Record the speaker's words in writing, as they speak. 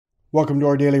Welcome to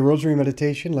our Daily Rosary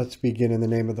Meditation. Let's begin in the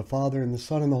name of the Father, and the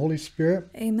Son, and the Holy Spirit.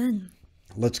 Amen.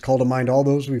 Let's call to mind all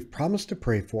those we've promised to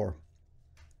pray for.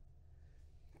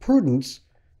 Prudence,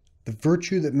 the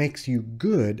virtue that makes you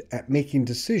good at making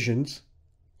decisions,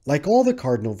 like all the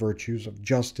cardinal virtues of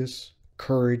justice,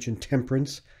 courage, and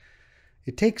temperance,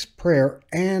 it takes prayer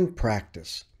and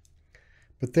practice.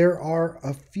 But there are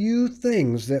a few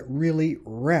things that really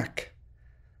wreck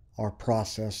our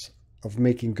process of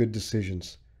making good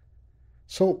decisions.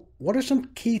 So, what are some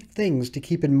key things to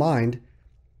keep in mind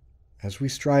as we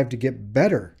strive to get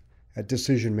better at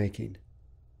decision making?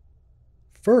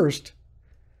 First,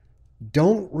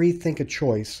 don't rethink a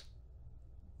choice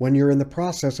when you're in the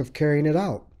process of carrying it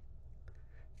out.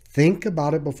 Think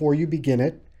about it before you begin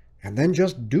it, and then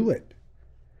just do it.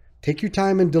 Take your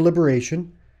time in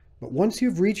deliberation, but once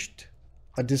you've reached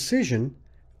a decision,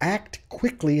 act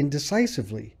quickly and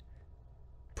decisively.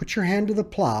 Put your hand to the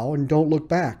plow and don't look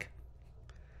back.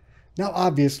 Now,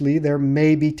 obviously, there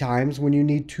may be times when you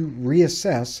need to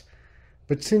reassess,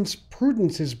 but since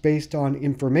prudence is based on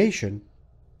information,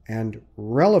 and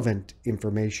relevant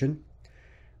information,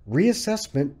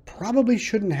 reassessment probably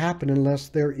shouldn't happen unless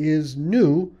there is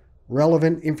new,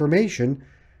 relevant information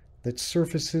that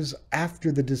surfaces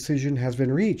after the decision has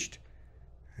been reached.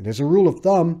 And as a rule of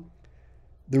thumb,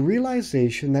 the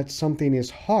realization that something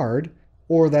is hard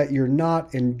or that you're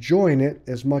not enjoying it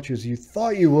as much as you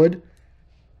thought you would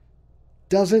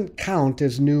doesn't count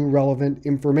as new relevant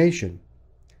information,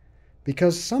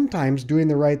 because sometimes doing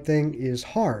the right thing is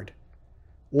hard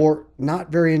or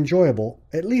not very enjoyable,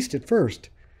 at least at first.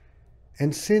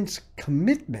 And since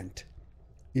commitment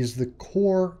is the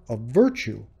core of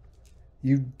virtue,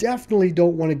 you definitely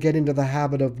don't want to get into the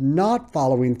habit of not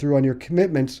following through on your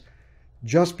commitments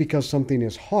just because something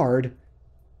is hard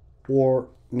or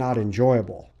not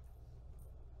enjoyable.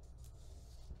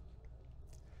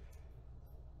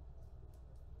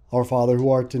 Our Father, who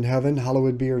art in heaven,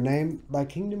 hallowed be your name. Thy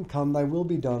kingdom come, thy will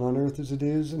be done on earth as it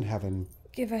is in heaven.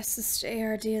 Give us this day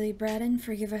our daily bread, and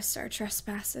forgive us our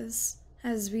trespasses,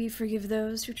 as we forgive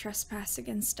those who trespass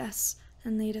against us.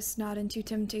 And lead us not into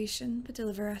temptation, but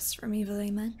deliver us from evil.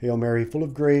 Amen. Hail Mary, full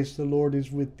of grace, the Lord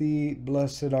is with thee.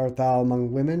 Blessed art thou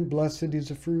among women. Blessed is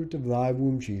the fruit of thy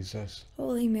womb, Jesus.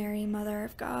 Holy Mary, Mother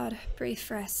of God, pray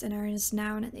for us sinners,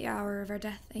 now and at the hour of our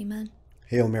death. Amen.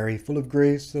 Hail Mary, full of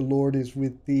grace, the Lord is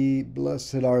with thee.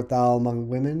 Blessed art thou among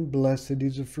women. Blessed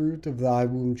is the fruit of thy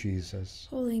womb, Jesus.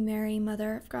 Holy Mary,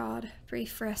 Mother of God, pray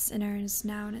for us sinners,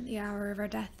 now and at the hour of our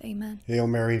death. Amen. Hail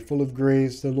Mary, full of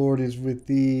grace, the Lord is with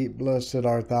thee. Blessed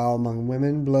art thou among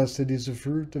women. Blessed is the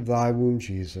fruit of thy womb,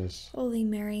 Jesus. Holy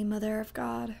Mary, Mother of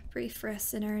God, pray for us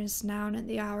sinners, now and at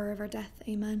the hour of our death.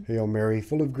 Amen. Hail Mary,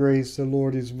 full of grace, the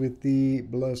Lord is with thee.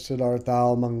 Blessed art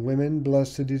thou among women.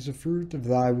 Blessed is the fruit of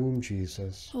thy womb, Jesus.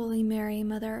 Holy Mary,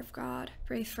 Mother of God,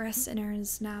 pray for us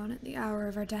sinners, now and at the hour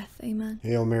of our death. Amen.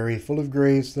 Hail Mary, full of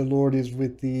grace, the Lord is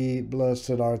with thee.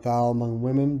 Blessed art thou among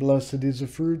women. Blessed is the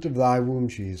fruit of thy womb,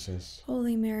 Jesus.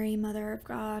 Holy Mary, Mother of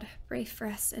God, pray for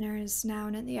us sinners, now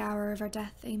and at the hour of our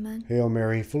death. Amen. Hail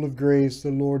Mary, full of grace, the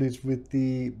Lord is with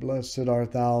thee. Blessed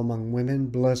art thou among women.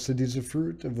 Blessed is the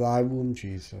fruit of thy womb,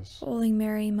 Jesus. Holy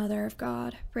Mary, Mother of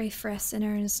God, pray for us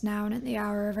sinners, now and at the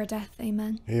hour of our death.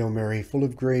 Amen. Hail Mary, full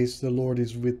of grace, the Lord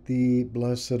is with thee.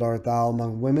 Blessed art thou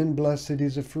among women. Blessed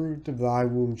is the fruit of thy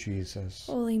womb, Jesus.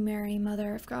 Holy Mary,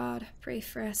 Mother of God, pray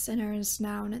for us sinners,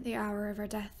 now and at the hour of our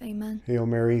death. Amen. Hail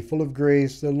Mary, full of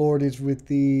grace, the Lord is with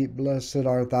thee. Blessed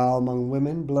art thou among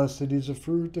women. Blessed is the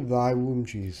fruit of thy womb,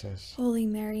 Jesus. Holy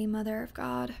Mary, Mother of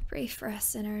God, pray for us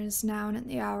sinners, now and at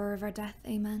the hour of our death.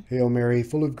 Amen. Hail Mary,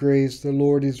 full of grace, the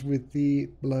Lord is with thee.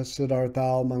 Blessed art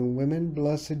thou among women.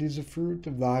 Blessed is the fruit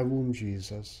of thy womb,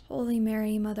 Jesus. Holy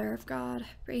Mary, Mother of God,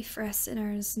 pray for us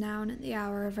sinners, now and at the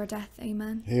hour of our death.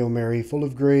 Amen. Hail Mary, full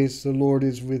of grace, the Lord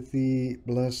is with thee.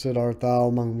 Blessed art thou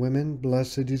among women.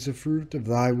 Blessed is the fruit of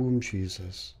thy womb,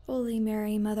 Jesus. Holy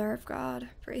Mary, Mother of God,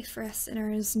 pray for us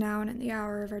sinners, now and at the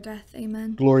hour of our death.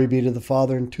 Amen. Glory be to the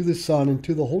Father, and to the Son, and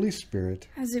to the Holy Spirit.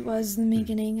 As it was in the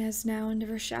beginning, as now, and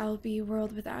ever shall be,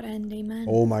 world without end. Amen.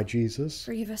 O my Jesus,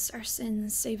 forgive us our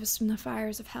sins, save us from the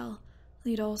fires of hell.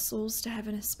 Lead all souls to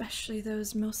heaven, especially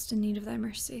those most in need of thy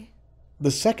mercy.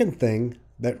 the second thing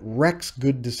that wrecks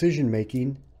good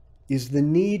decision-making is the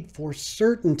need for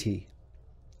certainty.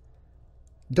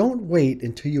 Don't wait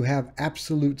until you have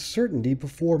absolute certainty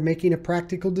before making a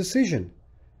practical decision.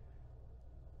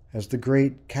 As the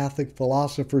great Catholic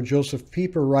philosopher Joseph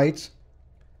Pieper writes,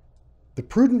 the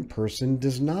prudent person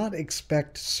does not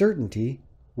expect certainty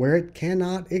where it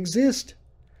cannot exist.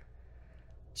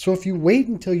 So if you wait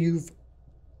until you've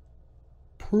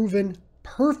proven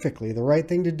perfectly the right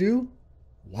thing to do,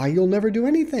 why you'll never do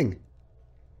anything.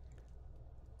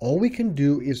 All we can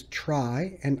do is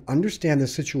try and understand the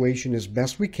situation as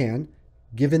best we can,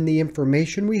 given the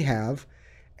information we have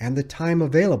and the time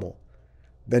available.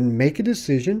 Then make a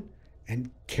decision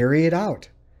and carry it out.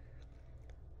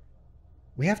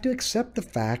 We have to accept the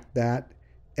fact that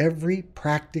every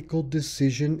practical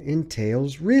decision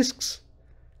entails risks.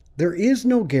 There is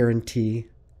no guarantee,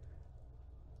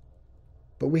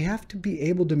 but we have to be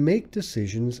able to make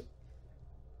decisions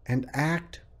and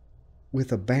act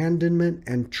with abandonment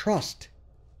and trust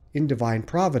in divine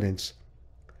providence.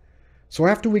 So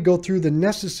after we go through the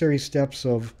necessary steps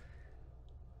of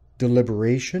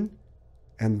deliberation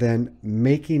and then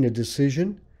making a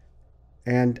decision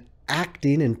and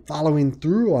acting and following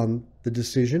through on the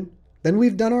decision, then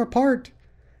we've done our part,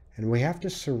 and we have to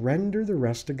surrender the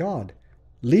rest to God.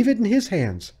 Leave it in His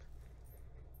hands.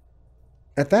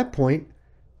 At that point,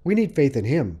 we need faith in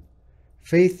Him.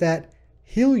 Faith that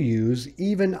He'll use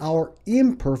even our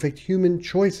imperfect human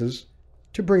choices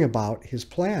to bring about His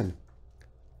plan.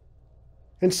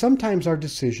 And sometimes our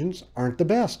decisions aren't the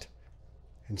best,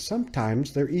 and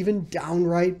sometimes they're even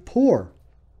downright poor.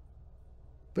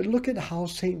 But look at how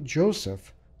St.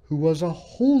 Joseph, who was a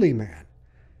holy man,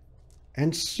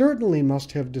 and certainly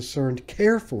must have discerned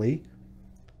carefully,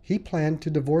 he planned to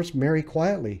divorce Mary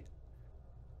quietly.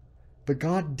 But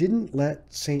God didn't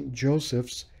let St.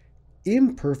 Joseph's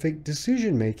imperfect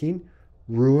decision-making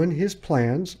ruin his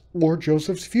plans or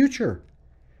Joseph's future.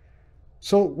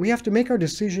 So we have to make our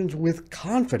decisions with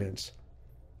confidence,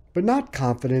 but not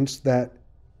confidence that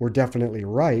we're definitely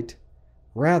right.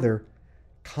 Rather,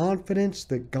 confidence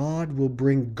that God will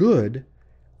bring good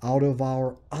out of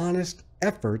our honest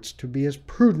efforts to be as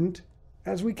prudent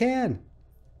as we can.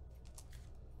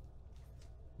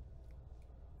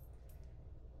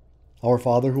 Our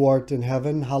Father who art in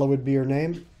heaven, hallowed be your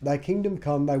name. Thy kingdom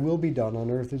come, thy will be done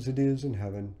on earth as it is in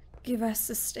heaven. Give us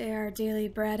this day our daily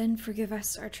bread, and forgive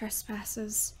us our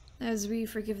trespasses, as we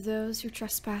forgive those who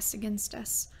trespass against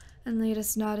us. And lead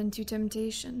us not into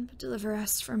temptation, but deliver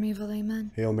us from evil.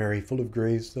 Amen. Hail Mary, full of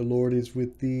grace, the Lord is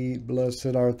with thee.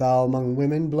 Blessed art thou among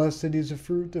women, blessed is the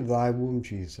fruit of thy womb,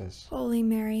 Jesus. Holy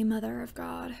Mary, Mother of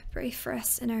God, pray for us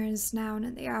sinners, now and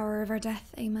at the hour of our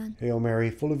death. Amen. Hail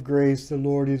Mary, full of grace, the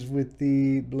Lord is with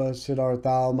thee. Blessed art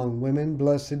thou among women,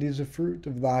 blessed is the fruit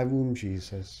of thy womb,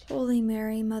 Jesus. Holy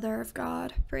Mary, Mother of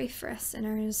God, pray for us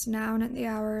sinners, now and at the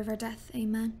hour of our death.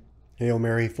 Amen. Hail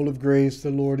Mary, full of grace, the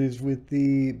Lord is with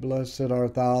thee. Blessed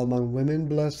art thou among women,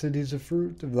 blessed is the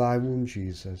fruit of thy womb,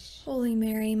 Jesus. Holy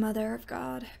Mary, Mother of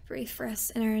God, pray for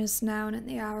us sinners, now and at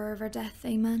the hour of our death.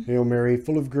 Amen. Hail Mary,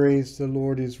 full of grace, the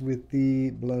Lord is with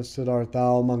thee. Blessed art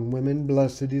thou among women,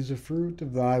 blessed is the fruit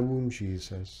of thy womb,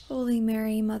 Jesus. Holy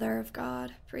Mary, Mother of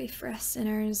God, pray for us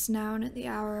sinners, now and at the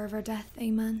hour of our death.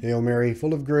 Amen. Hail Mary,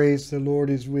 full of grace, the Lord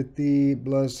is with thee.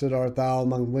 Blessed art thou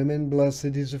among women, blessed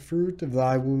is the fruit of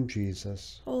thy womb,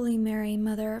 Jesus. Holy Mary,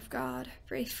 Mother of God,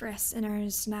 pray for us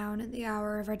sinners, now and at the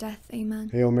hour of our death. Amen.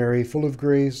 Hail Mary, full of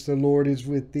grace, the Lord is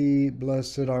with thee.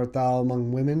 Blessed art thou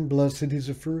among women, blessed is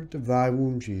the fruit of thy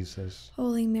womb, Jesus.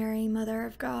 Holy Mary, Mother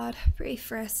of God, pray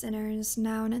for us sinners,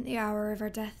 now and at the hour of our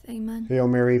death. Amen. Hail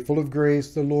Mary, full of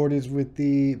grace, the Lord is with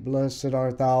thee. Blessed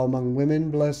art thou among women,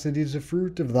 blessed is the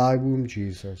fruit of thy womb,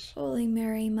 Jesus. Holy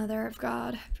Mary, Mother of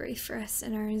God, pray for us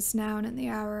sinners, now and at the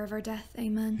hour of our death.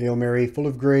 Amen. Hail Mary, full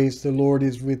of grace, the Lord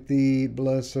is with thee.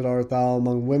 Blessed art thou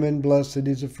among women, blessed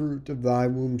is the fruit of thy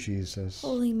womb, Jesus.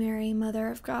 Holy Mary, Mother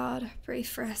of God, pray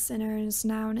for us sinners,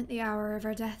 now and at the hour of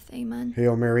our death. Amen.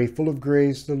 Hail Mary, full of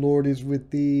grace, the Lord is with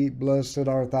thee. Blessed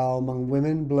art thou among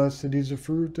women, blessed is the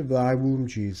fruit of thy womb,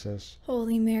 Jesus.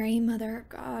 Holy Mary, Mother of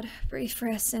God, pray for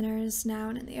us sinners, now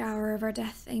and at the hour of our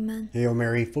death. Amen. Hail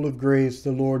Mary, full of grace,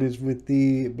 the Lord is with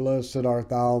thee. Blessed art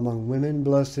thou among women,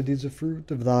 blessed is the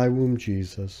fruit of thy womb,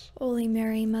 Jesus. Holy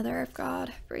Mary, Mother of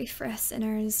God, pray for us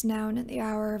sinners, now and at the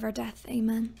hour of our death.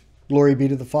 Amen. Glory be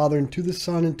to the Father, and to the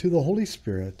Son, and to the Holy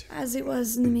Spirit. As it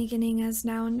was in the beginning, as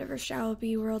now, and ever shall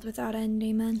be, world without end.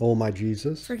 Amen. O my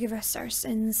Jesus, Forgive us our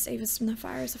sins, save us from the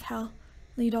fires of hell.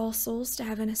 Lead all souls to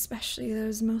heaven, especially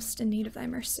those most in need of thy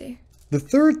mercy. the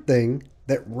third thing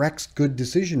that wrecks good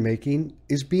decision-making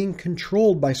is being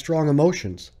controlled by strong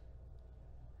emotions.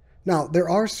 Now, there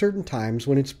are certain times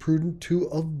when it's prudent to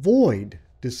avoid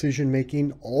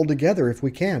decision-making altogether if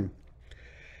we can.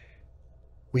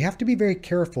 We have to be very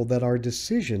careful that our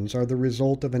decisions are the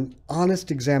result of an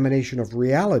honest examination of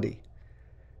reality.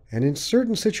 And in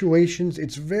certain situations,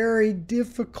 it's very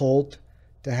difficult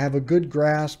to have a good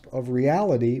grasp of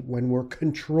reality when we're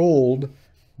controlled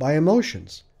by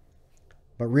emotions.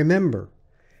 But remember,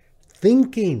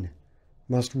 thinking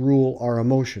must rule our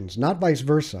emotions, not vice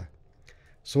versa.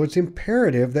 So it's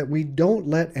imperative that we don't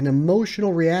let an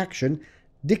emotional reaction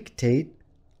dictate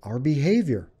our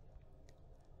behavior.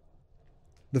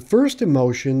 The first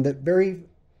emotion that very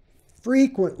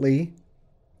frequently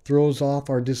throws off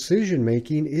our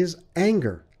decision-making is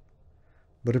anger.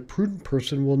 But a prudent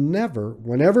person will never,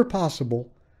 whenever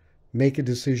possible, make a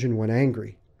decision when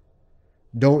angry.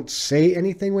 Don't say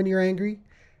anything when you're angry.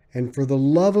 And for the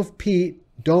love of Pete,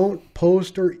 don't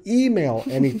post or email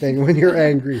anything when you're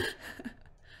angry.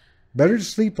 Better to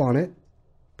sleep on it,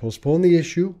 postpone the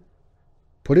issue,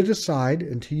 put it aside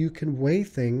until you can weigh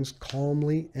things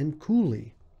calmly and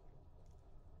coolly.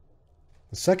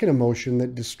 The second emotion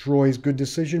that destroys good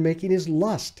decision-making is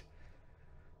lust.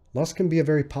 Lust can be a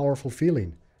very powerful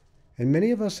feeling, and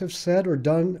many of us have said or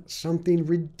done something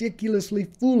ridiculously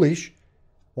foolish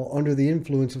while under the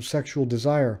influence of sexual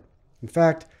desire. In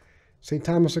fact, St.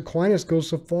 Thomas Aquinas goes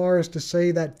so far as to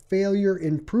say that failure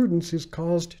in prudence is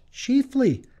caused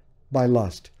chiefly by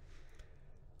lust.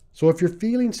 So if you're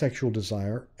feeling sexual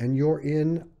desire and you're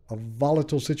in a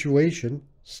volatile situation,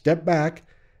 step back,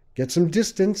 get some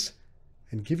distance,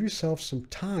 and give yourself some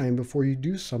time before you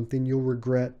do something you'll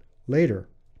regret later.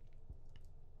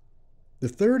 The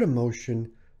third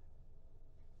emotion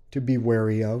to be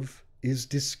wary of is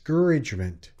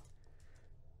discouragement.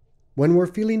 When we're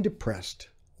feeling depressed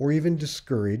or even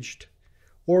discouraged,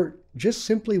 or just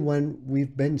simply when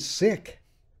we've been sick,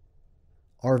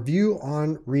 our view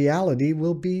on reality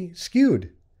will be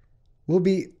skewed. We'll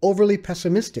be overly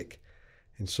pessimistic.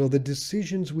 And so the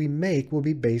decisions we make will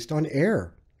be based on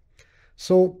error.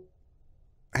 So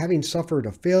having suffered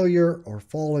a failure or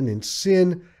fallen in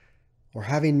sin or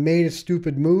having made a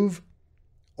stupid move,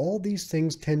 all these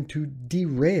things tend to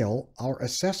derail our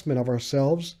assessment of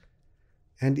ourselves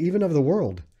and even of the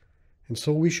world. And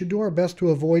so we should do our best to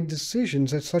avoid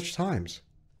decisions at such times.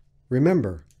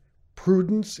 Remember,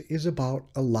 prudence is about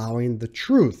allowing the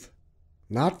truth,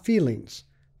 not feelings,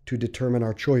 to determine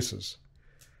our choices.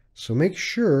 So make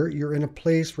sure you're in a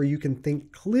place where you can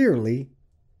think clearly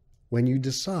when you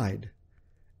decide,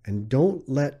 and don't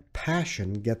let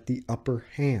passion get the upper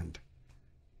hand.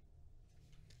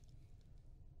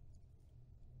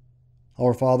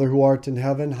 Our Father who art in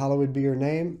heaven, hallowed be your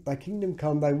name. Thy kingdom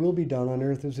come, thy will be done on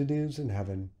earth as it is in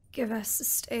heaven. Give us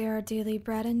this day our daily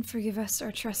bread, and forgive us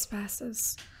our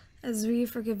trespasses, as we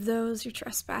forgive those who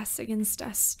trespass against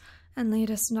us. And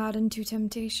lead us not into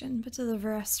temptation, but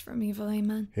deliver us from evil.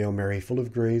 Amen. Hail Mary, full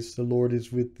of grace, the Lord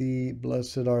is with thee.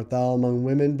 Blessed art thou among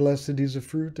women, blessed is the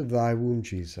fruit of thy womb,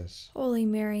 Jesus. Holy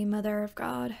Mary, Mother of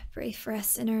God, pray for us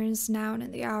sinners, now and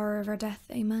at the hour of our death.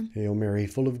 Amen. Hail Mary,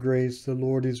 full of grace, the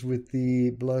Lord is with thee.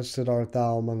 Blessed art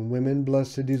thou among women,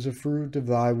 blessed is the fruit of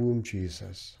thy womb,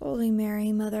 Jesus. Holy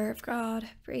Mary, Mother of God,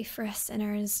 pray for us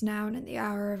sinners, now and at the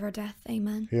hour of our death.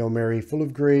 Amen. Hail Mary, full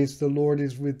of grace, the Lord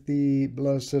is with thee.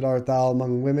 Blessed art thou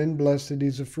among women, blessed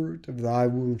is the fruit of thy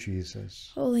womb,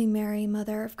 Jesus. Holy Mary,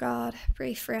 Mother of God,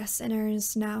 pray for us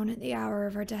sinners, now and at the hour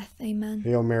of our death. Amen.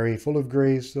 Hail Mary, full of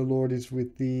grace, the Lord is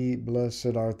with thee.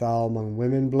 Blessed art thou among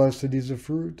women, blessed is the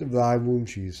fruit of thy womb,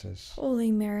 Jesus.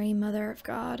 Holy Mary, Mother of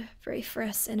God, pray for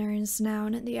us sinners, now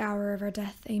and at the hour of our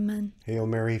death. Amen. Hail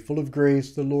Mary, full of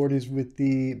grace, the Lord is with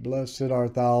thee. Blessed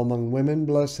art thou among women,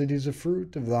 blessed is the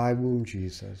fruit of thy womb,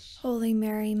 Jesus. Holy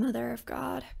Mary, Mother of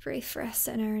God, pray for us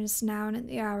sinners, now and at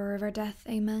the hour of our death.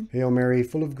 Amen. Hail Mary,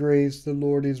 full of grace, the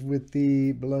Lord is with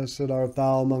thee. Blessed art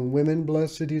thou among women,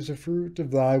 blessed is the fruit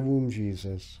of thy womb,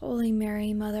 Jesus. Holy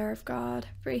Mary, Mother of God,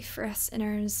 pray for us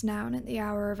sinners, now and at the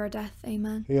hour of our death.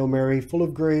 Amen. Hail Mary, full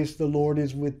of grace, the Lord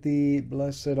is with thee.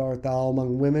 Blessed art thou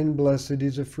among women, blessed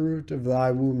is the fruit of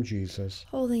thy womb, Jesus.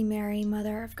 Holy Mary,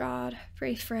 Mother of God,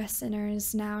 pray for us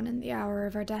sinners, now and at the hour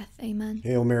of our death. Amen.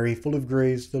 Hail Mary, full of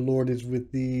grace, the Lord is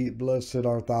with thee. Blessed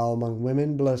art thou among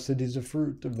women, blessed is the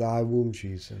fruit of thy womb,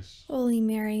 Jesus. Holy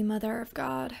Mary, Mother of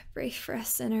God, pray for us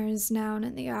sinners, now and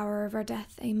at the hour of our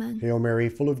death. Amen. Hail Mary,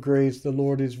 full of grace, the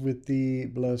Lord is with thee.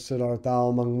 Blessed art thou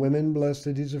among women, blessed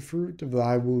is the fruit of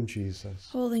thy womb, Jesus.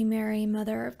 Holy Mary,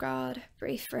 Mother of God,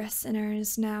 pray for us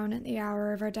sinners, now and at the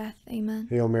hour of our death. Amen.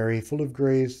 Hail Mary, full of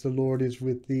grace, the Lord is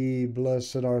with thee.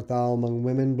 Blessed art thou among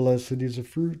women, blessed is the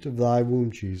fruit of thy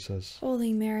womb, Jesus.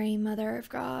 Holy Mary, Mother of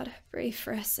God, pray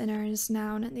for us sinners,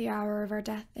 now and at the hour of our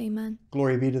death. Amen.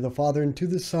 Glory be to the Father, and to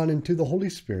the Son, and to the Holy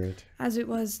Spirit. As it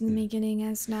was in the beginning,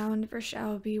 as now, and ever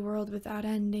shall be, world without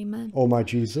end. Amen. O my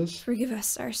Jesus, forgive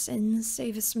us our sins,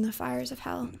 save us from the fires of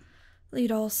hell.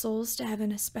 Lead all souls to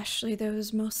heaven, especially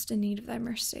those most in need of thy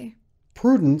mercy.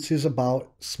 Prudence is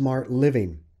about smart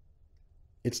living.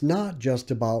 It's not just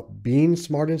about being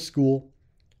smart in school,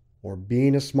 or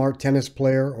being a smart tennis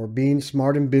player, or being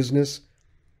smart in business.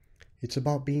 It's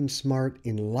about being smart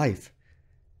in life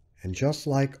And just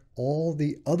like all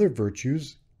the other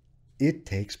virtues, it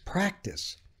takes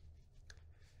practice.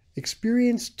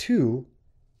 Experience, too,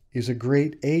 is a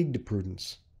great aid to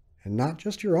prudence, and not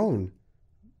just your own,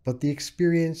 but the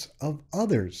experience of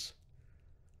others.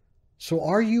 So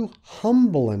are you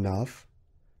humble enough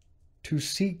to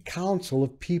seek counsel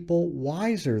of people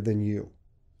wiser than you?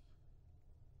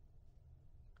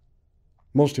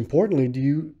 Most importantly, do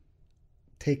you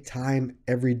take time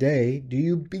every day? Do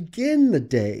you begin the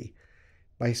day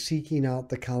by seeking out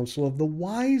the counsel of the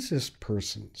wisest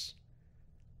persons?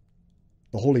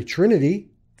 The Holy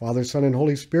Trinity, Father, Son, and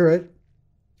Holy Spirit,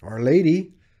 Our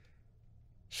Lady,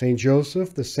 Saint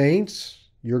Joseph, the saints,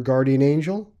 your guardian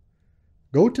angel,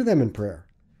 go to them in prayer.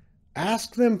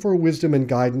 Ask them for wisdom and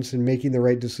guidance in making the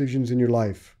right decisions in your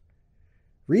life.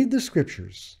 Read the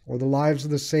scriptures or the lives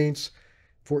of the saints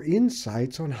for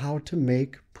insights on how to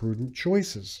make prudent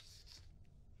choices.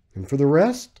 And for the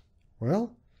rest,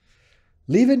 well,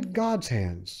 leave it in God's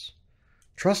hands.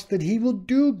 Trust that He will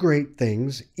do great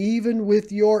things even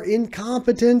with your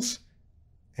incompetence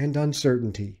and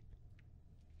uncertainty.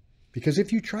 Because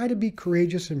if you try to be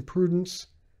courageous and prudent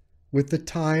with the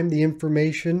time, the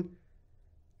information,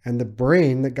 and the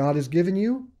brain that God has given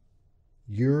you,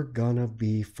 you're gonna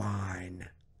be fine.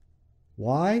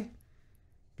 Why?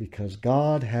 Because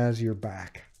God has your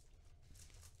back.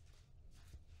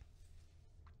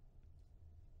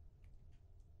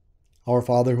 Our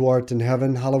Father who art in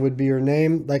heaven, hallowed be your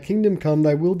name. Thy kingdom come,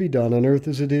 thy will be done on earth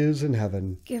as it is in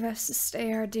heaven. Give us this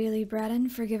day our daily bread,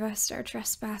 and forgive us our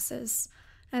trespasses,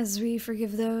 as we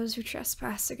forgive those who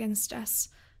trespass against us.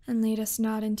 And lead us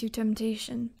not into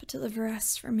temptation, but deliver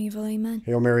us from evil. Amen.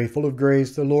 Hail Mary, full of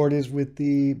grace, the Lord is with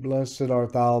thee. Blessed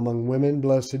art thou among women.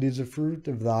 Blessed is the fruit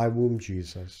of thy womb,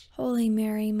 Jesus. Holy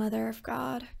Mary, Mother of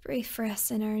God, pray for us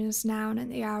sinners, now and at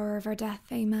the hour of our death.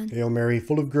 Amen. Hail Mary,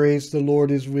 full of grace, the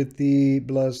Lord is with thee.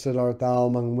 Blessed art thou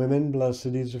among women. Blessed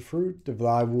is the fruit of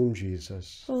thy womb,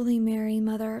 Jesus. Holy Mary,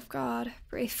 Mother of God,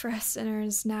 pray for us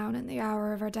sinners, now and at the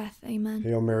hour of our death. Amen.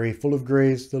 Hail Mary, full of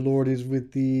grace, the Lord is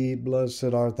with thee. Blessed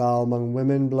art thou among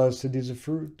women. Blessed is the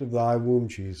fruit of thy womb,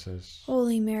 Jesus.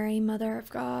 Holy Mary, Mother of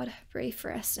God, pray for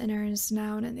us sinners,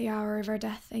 now and at the hour of our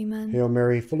death. Amen. Hail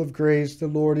Mary, full of grace, the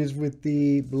Lord is with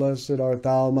thee. Blessed art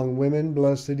thou among women.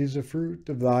 Blessed is the fruit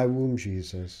of thy womb,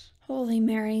 Jesus. Holy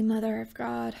Mary, Mother of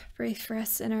God, pray for us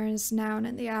sinners, now and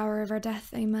at the hour of our death.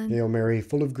 Amen. Hail Mary,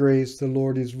 full of grace, the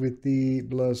Lord is with thee.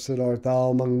 Blessed art thou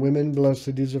among women.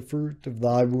 Blessed is the fruit of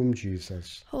thy womb,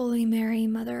 Jesus. Holy Mary,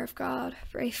 Mother of God,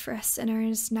 pray for us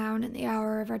sinners, now and at the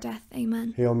hour of our death.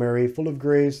 Amen. Hail Mary, full of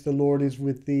grace, the Lord is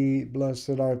with thee.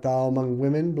 Blessed art thou among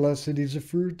women. Blessed is the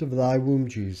fruit of thy womb,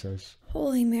 Jesus.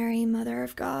 Holy Mary, Mother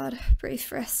of God, pray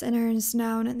for us sinners,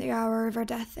 now and at the hour of our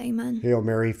death. Amen. Hail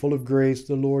Mary, full of grace,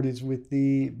 the Lord is with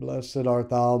thee. Blessed art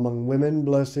thou among women.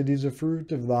 Blessed is the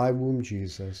fruit of thy womb,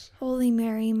 Jesus. Holy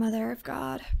Mary, Mother of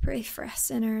God, pray for us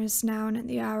sinners, now and at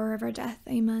the hour of our death.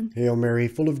 Amen. Hail Mary,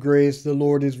 full of grace, the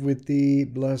Lord is with thee.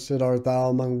 Blessed art thou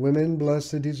among women.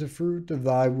 Blessed is the fruit of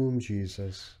thy womb,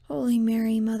 Jesus. Holy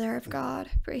Mary, Mother of God,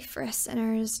 pray for us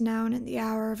sinners, now and at the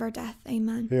hour of our death.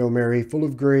 Amen. Hail Mary, full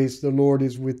of grace, the Lord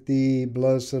is with thee.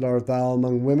 Blessed art thou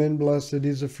among women. Blessed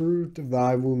is the fruit of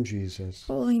thy womb, Jesus.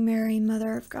 Holy Mary,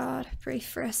 Mother of God, pray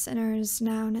for us sinners,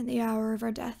 now and at the hour of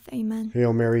our death. Amen.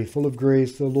 Hail Mary, full of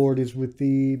grace, the Lord is with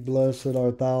thee. Blessed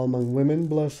art thou among women.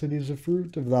 Blessed is the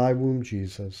fruit of thy womb,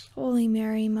 Jesus. Holy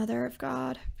Mary, Mother of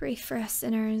God, pray for us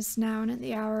sinners, now and at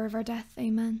the hour of our death.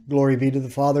 Amen. Glory be to the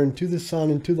Father, and to the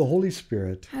Son, and to the Holy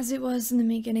Spirit. As it was in the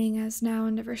beginning, as now,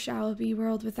 and ever shall be,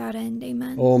 world without end.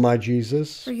 Amen. O my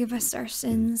Jesus, forgive us our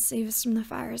sins, save us from the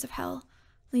fires of hell.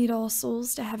 Lead all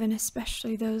souls to heaven,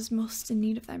 especially those most in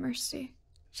need of thy mercy.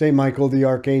 Saint Michael the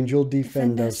Archangel,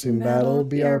 defend us in battle.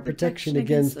 Be our protection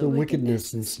against the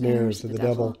wickedness and snares of the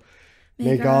devil.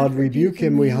 May God rebuke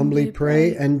him, we humbly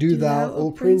pray. And do thou,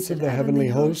 O Prince of the heavenly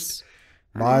host,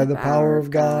 by the power of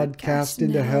God, cast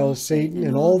into hell Satan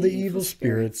and all the evil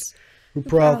spirits who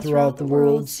prowl throughout the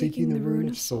world, seeking the ruin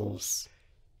of souls.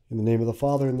 In the name of the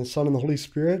Father, and the Son, and the Holy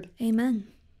Spirit. Amen.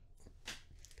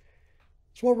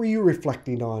 So what were you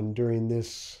reflecting on during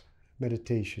this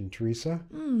meditation, Teresa?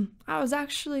 I was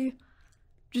actually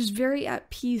just very at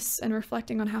peace and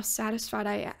reflecting on how satisfied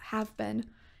I have been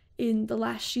in the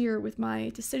last year with my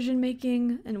decision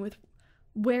making and with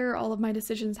where all of my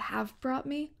decisions have brought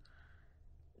me.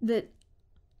 That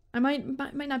I might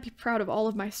not be proud of all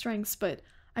of my strengths, but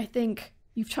I think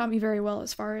you've taught me very well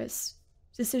as far as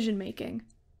decision making.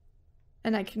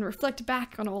 And I can reflect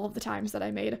back on all of the times that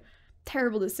I made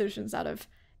terrible decisions out of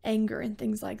anger and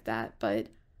things like that.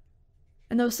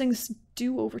 And those things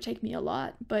do overtake me a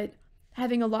lot, but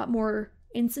having a lot more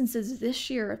instances this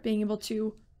year of being able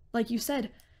to, like you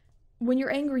said, when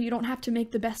you're angry, you don't have to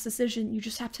make the best decision. You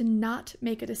just have to not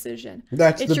make a decision.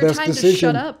 That's It's the your best time decision. to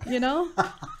shut up, you know?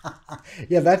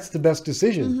 Yeah, that's the best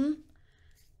decision. Mm-hmm.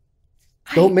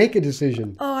 Don't make a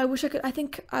decision. Oh, I wish I could. I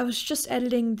think I was just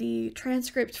editing the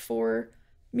transcript for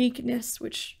meekness,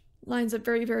 which lines up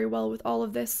very, very well with all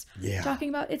of this. Yeah. Talking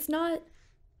about it's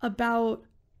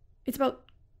about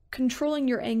controlling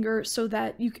your anger so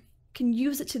that you can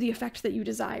use it to the effect that you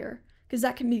desire. Because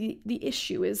that can be the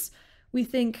issue, is we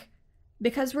think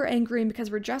because we're angry and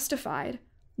because we're justified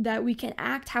that we can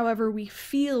act however we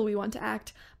feel we want to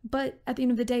act. But at the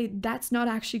end of the day, that's not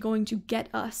actually going to get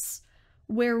us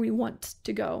where we want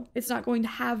to go. It's not going to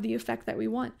have the effect that we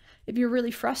want. If you're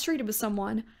really frustrated with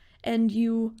someone and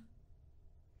you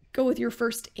go with your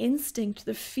first instinct,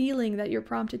 the feeling that you're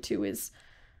prompted to is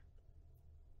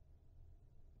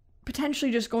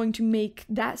potentially just going to make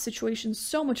that situation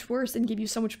so much worse and give you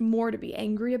so much more to be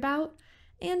angry about,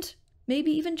 and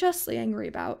maybe even justly angry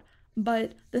about.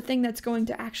 But the thing that's going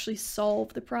to actually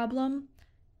solve the problem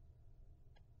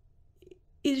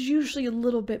is usually a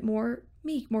little bit more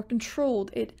meek, more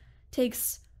controlled. It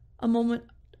takes a moment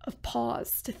of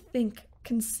pause to think,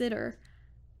 consider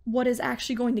what is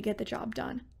actually going to get the job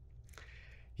done.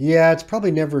 Yeah, it's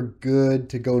probably never good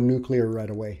to go nuclear right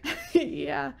away.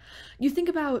 Yeah. You think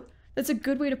about, that's a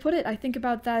good way to put it. I think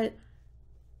about that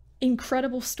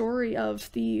incredible story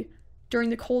of during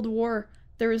the Cold War,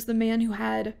 there was the man who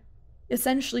had,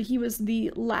 essentially, he was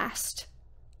the last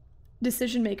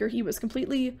decision maker. He was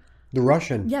completely... The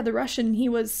Russian. Yeah, the Russian. He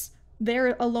was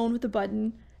there alone with the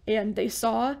button, and they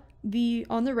saw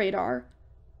on the radar,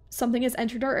 something has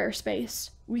entered our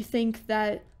airspace. We think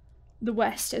that the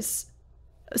West is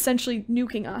essentially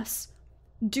nuking us.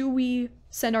 Do we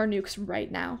send our nukes right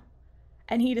now?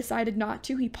 And he decided not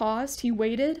to. He paused, he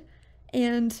waited,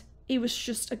 and it was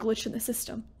just a glitch in the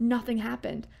system. Nothing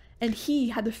happened. And he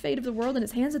had the fate of the world in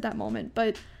his hands at that moment.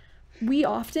 But we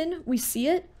see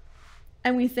it,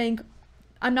 and we think,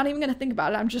 I'm not even going to think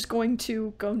about it. I'm just going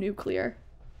to go nuclear.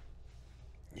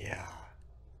 Yeah.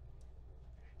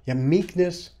 Yeah,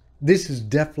 meekness, this is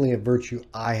definitely a virtue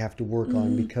I have to work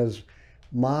on, because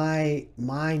my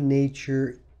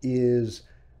nature is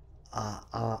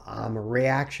I'm a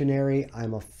reactionary,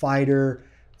 I'm a fighter,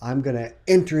 I'm going to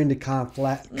enter into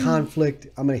conflict,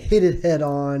 I'm going to hit it head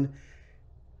on.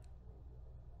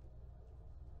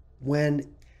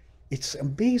 When it's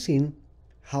amazing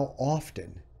how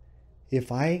often,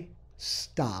 if I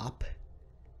stop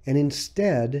and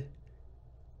instead,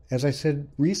 as I said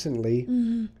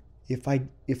recently, if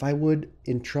I would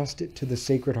entrust it to the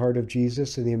Sacred Heart of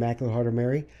Jesus and the Immaculate Heart of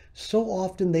Mary, so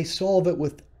often they solve it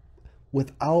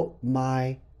without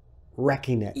my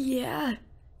wrecking it.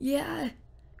 Yeah.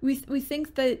 We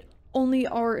think that only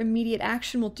our immediate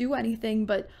action will do anything,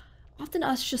 but often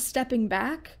us just stepping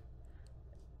back,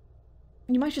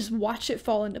 you might just watch it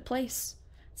fall into place.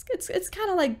 It's kind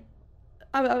of like,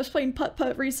 I was playing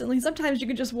putt-putt recently. Sometimes you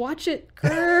can just watch it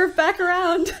curve back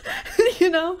around. You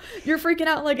know, you're freaking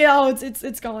out like, oh,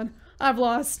 it's gone. I've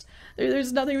lost.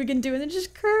 There's nothing we can do, and it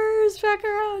just curves back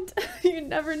around. You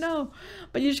never know,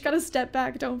 but you just gotta step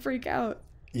back. Don't freak out.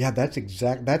 Yeah,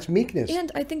 that's meekness. And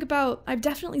I think about, I've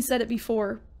definitely said it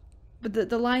before, but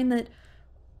the line that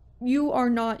you are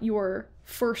not your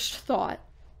first thought,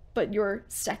 but your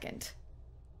second.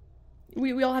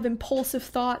 We all have impulsive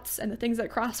thoughts and the things that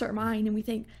cross our mind, and we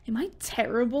think, am I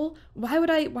terrible? Why would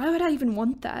I even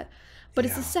want that? But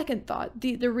It's the second thought,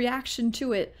 the reaction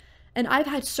to it. And I've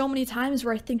had so many times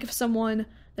where I think of someone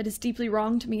that is deeply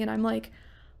wrong to me, and I'm like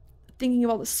thinking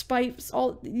of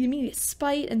all the immediate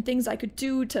spite and things I could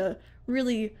do to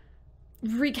really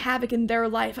wreak havoc in their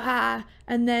life.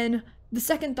 And then the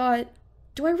second thought,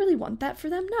 do I really want that for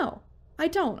them? No, I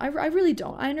don't. I really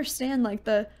don't. I understand like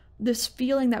this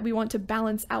feeling that we want to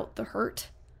balance out the hurt.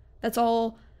 That's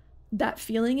all that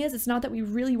feeling is. It's not that we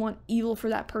really want evil for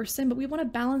that person, but we want to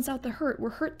balance out the hurt. We're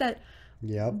hurt that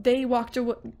they walked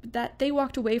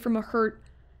away from a hurt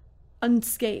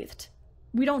unscathed.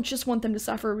 We don't just want them to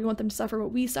suffer. We want them to suffer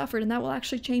what we suffered, and that will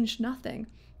actually change nothing.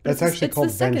 But That's actually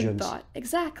called vengeance. It's the second thought.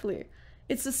 Exactly.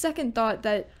 It's the second thought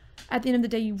that at the end of the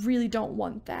day, you really don't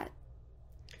want that.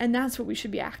 And that's what we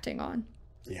should be acting on.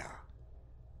 Yeah.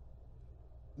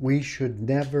 We should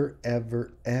never,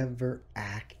 ever, ever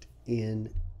act in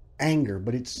anger,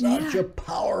 but it's such a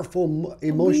powerful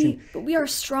emotion. But we are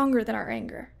stronger than our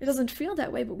anger. It doesn't feel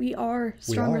that way, but we are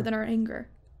stronger than our anger.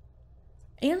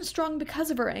 And strong because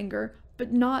of our anger,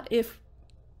 but not if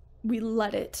we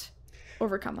let it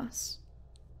overcome us.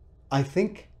 I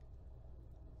think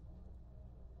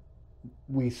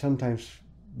we sometimes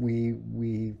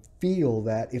we feel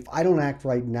that if I don't act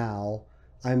right now,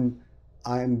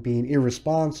 I'm being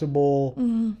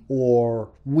irresponsible or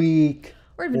weak.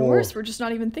 Or even worse, we're just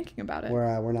not even thinking about it.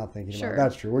 We're not thinking about it.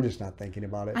 That's true. We're just not thinking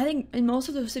about it. I think in most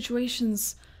of those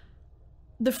situations,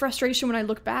 the frustration when I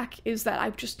look back is that I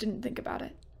just didn't think about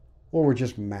it. Or we're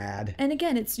just mad. And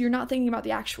again, you're not thinking about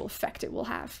the actual effect it will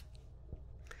have.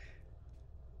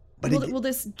 But will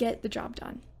this get the job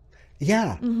done?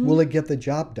 Yeah. Will it get the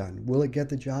job done? Will it get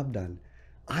the job done?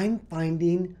 I'm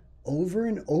finding over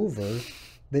and over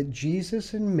that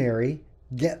Jesus and Mary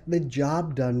get the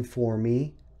job done for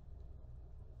me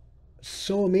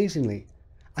so amazingly.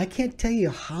 I can't tell you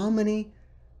how many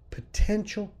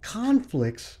potential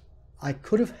conflicts I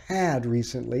could have had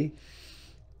recently,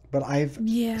 but I've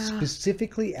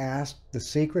specifically asked the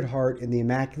Sacred Heart and the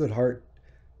Immaculate Heart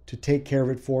to take care of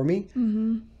it for me.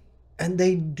 And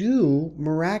they do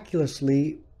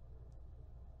miraculously.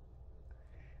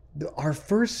 Our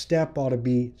first step ought to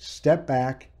be step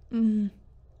back,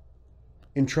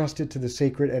 entrust it to the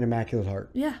Sacred and Immaculate Heart.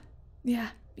 Yeah. They're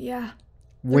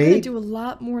going to do a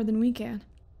lot more than we can.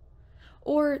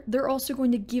 Or they're also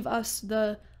going to give us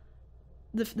the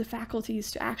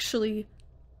faculties to actually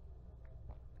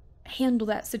handle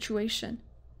that situation.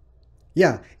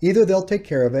 Yeah, either they'll take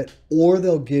care of it, or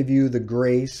they'll give you the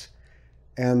grace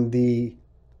and the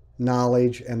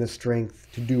knowledge and the strength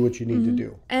to do what you need to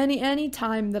do. Any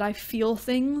time that I feel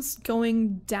things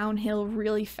going downhill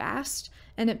really fast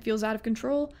and it feels out of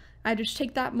control, I just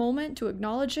take that moment to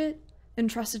acknowledge it and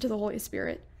trust it to the Holy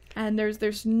Spirit. And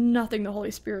there's nothing the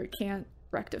Holy Spirit can't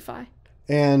rectify.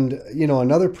 And,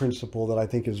 another principle that I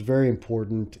think is very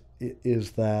important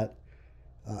is that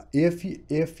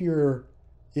if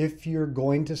you're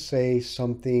going to say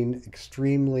something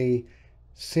extremely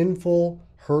sinful,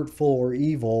 hurtful, or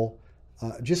evil,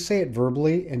 just say it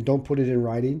verbally and don't put it in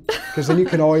writing, because then you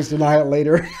can always deny it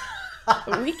later.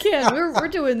 We can't. We're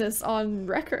doing this on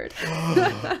record.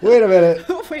 Wait a minute.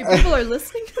 Wait, people are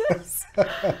listening to this?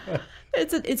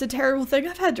 It's a terrible thing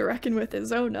I've had to reckon with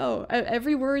is, oh no,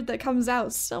 every word that comes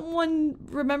out, someone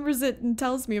remembers it and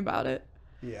tells me about it.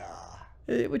 Yeah.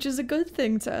 Which is a good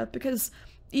thing because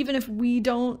even if we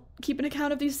don't keep an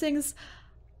account of these things,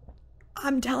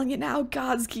 I'm telling you now,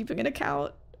 God's keeping an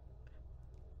account.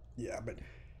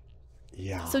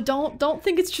 Yeah. So don't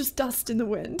think it's just dust in the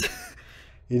wind.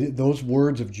 Those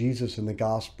words of Jesus in the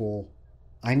gospel,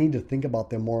 I need to think about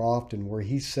them more often, where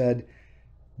he said,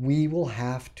 we will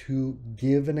have to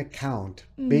give an account,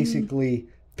 basically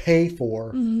pay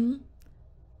for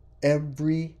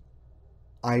every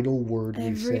idle word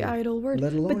we say. Every idle word.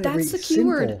 Let alone but that's the key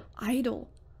word, idle.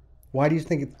 Why do you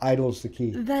think idle is the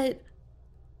key? That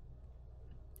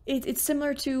it's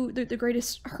similar to the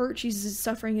greatest hurt Jesus is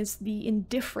suffering is the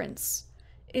indifference.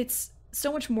 It's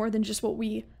so much more than just what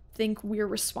we think we're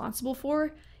responsible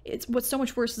for. It's what's so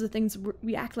much worse is the things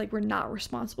we act like we're not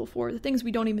responsible for, the things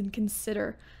we don't even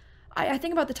consider. I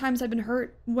think about the times I've been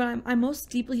hurt. When I'm most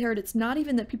deeply hurt, it's not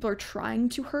even that people are trying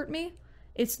to hurt me.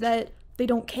 It's that they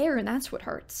don't care, and that's what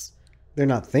hurts. They're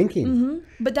not thinking.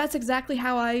 But that's exactly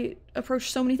how I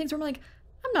approach so many things where I'm like,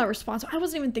 I'm not responsible. I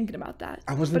wasn't even thinking about that.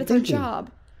 But it's our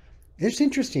job. It's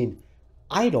interesting.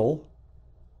 Idle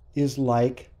is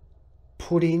like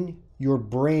putting your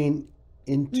brain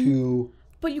into...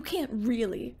 But you can't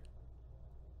really.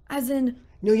 As in...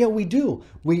 No, yeah, we do.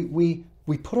 We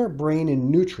put our brain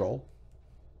in neutral,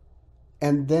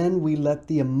 and then we let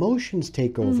the emotions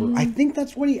take over. I think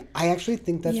that's what I actually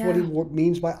think that's what he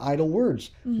means by idle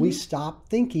words. We stop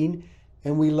thinking,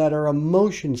 and we let our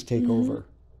emotions take over.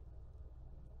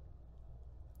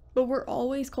 But we're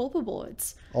always culpable.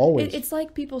 It's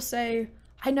like people say,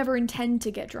 I never intend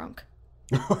to get drunk.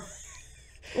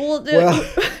 Well,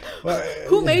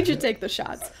 who made you take the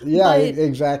shots? Yeah,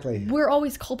 exactly. We're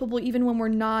always culpable even when we're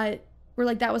not. We're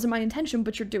like, that wasn't my intention,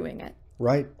 but you're doing it.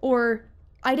 Right. Or,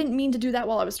 I didn't mean to do that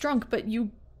while I was drunk, but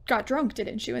you got drunk,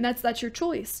 didn't you? And that's your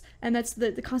choice. And that's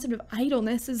the concept of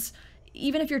idleness is,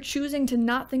 even if you're choosing to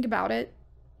not think about it,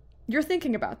 you're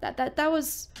thinking about that. That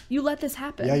was, you let this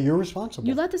happen. Yeah, you're responsible.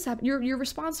 You let this happen. You're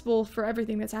responsible for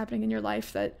everything that's happening in your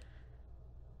life. That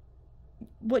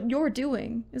what you're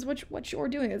doing is what you're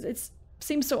doing. It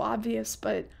seems so obvious,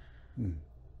 but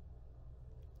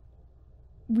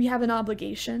we have an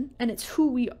obligation, and it's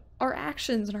our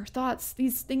actions and our thoughts,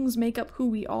 these things make up who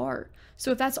we are.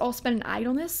 So if that's all spent in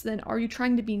idleness, then are you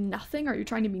trying to be nothing? Are you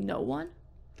trying to be no one?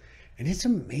 And it's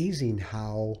amazing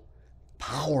how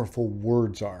powerful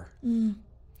words are.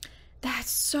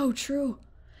 That's so true.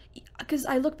 Because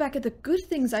I look back at the good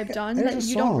things I've done that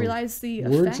you don't realize the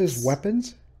effects. Words as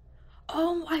weapons?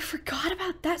 Oh, I forgot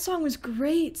about that song. Was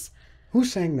great. Who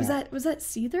sang that? Was that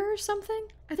Seether or something?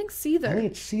 I think Seether. I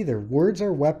think it's Seether. Words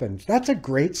Are Weapons. That's a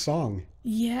great song.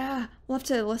 Yeah, we'll have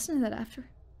to listen to that after.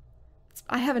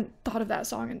 I haven't thought of that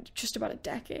song in just about a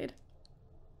decade.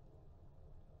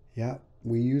 Yeah,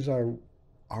 we use our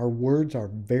words are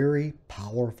very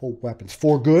powerful weapons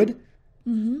for good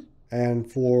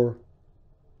and for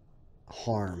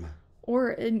harm. Or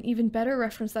an even better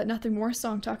reference, that Nothing More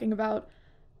song, talking about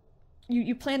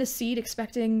you plant a seed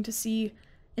expecting to see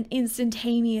an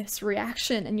instantaneous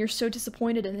reaction, and you're so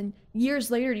disappointed, and then years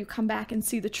later you come back and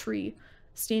see the tree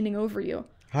standing over you.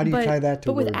 How do you tie that to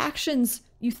But words? with actions,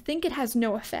 you think it has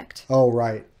no effect. Oh,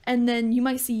 right. And then you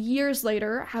might see years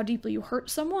later how deeply you hurt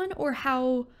someone or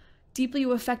how deeply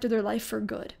you affected their life for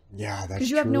good. Yeah, that's true.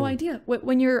 Because you have no idea.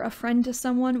 When you're a friend to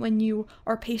someone, when you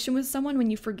are patient with someone, when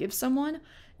you forgive someone,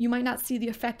 you might not see the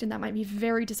effect, and that might be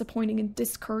very disappointing and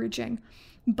discouraging.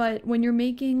 But when you're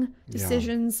making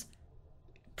decisions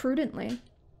prudently,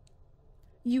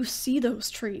 you see those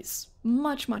trees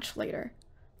much, much later.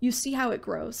 You see how it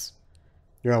grows.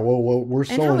 Yeah, well, we're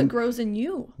sowing. And how it grows in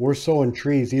you. We're sowing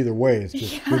trees either way. It's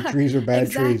just good trees or bad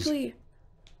trees. Exactly.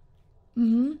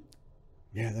 Mm-hmm.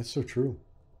 Yeah, that's so true.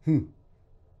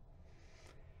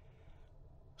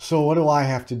 So what do I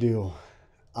have to do?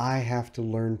 I have to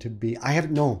learn to be. I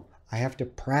have to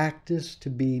practice to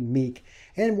be meek.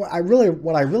 And what I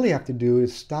really have to do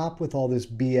is stop with all this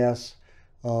BS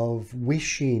of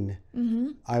wishing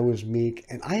I was meek,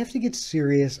 and I have to get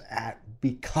serious at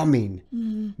becoming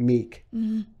meek.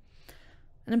 And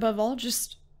above all,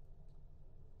 just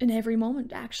in every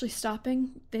moment, actually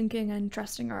stopping, thinking, and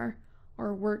trusting our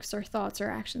works, our thoughts, our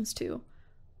actions to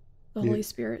the Holy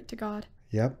Spirit, to God.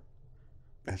 Yep,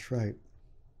 that's right.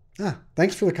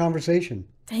 Thanks for the conversation.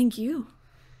 Thank you.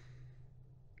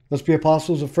 Let's be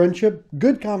apostles of friendship,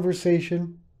 good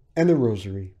conversation, and the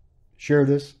Rosary. Share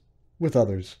this with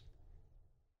others.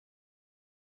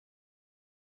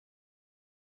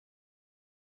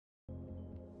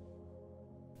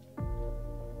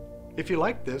 If you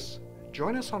like this,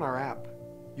 join us on our app.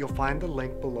 You'll find the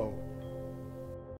link below.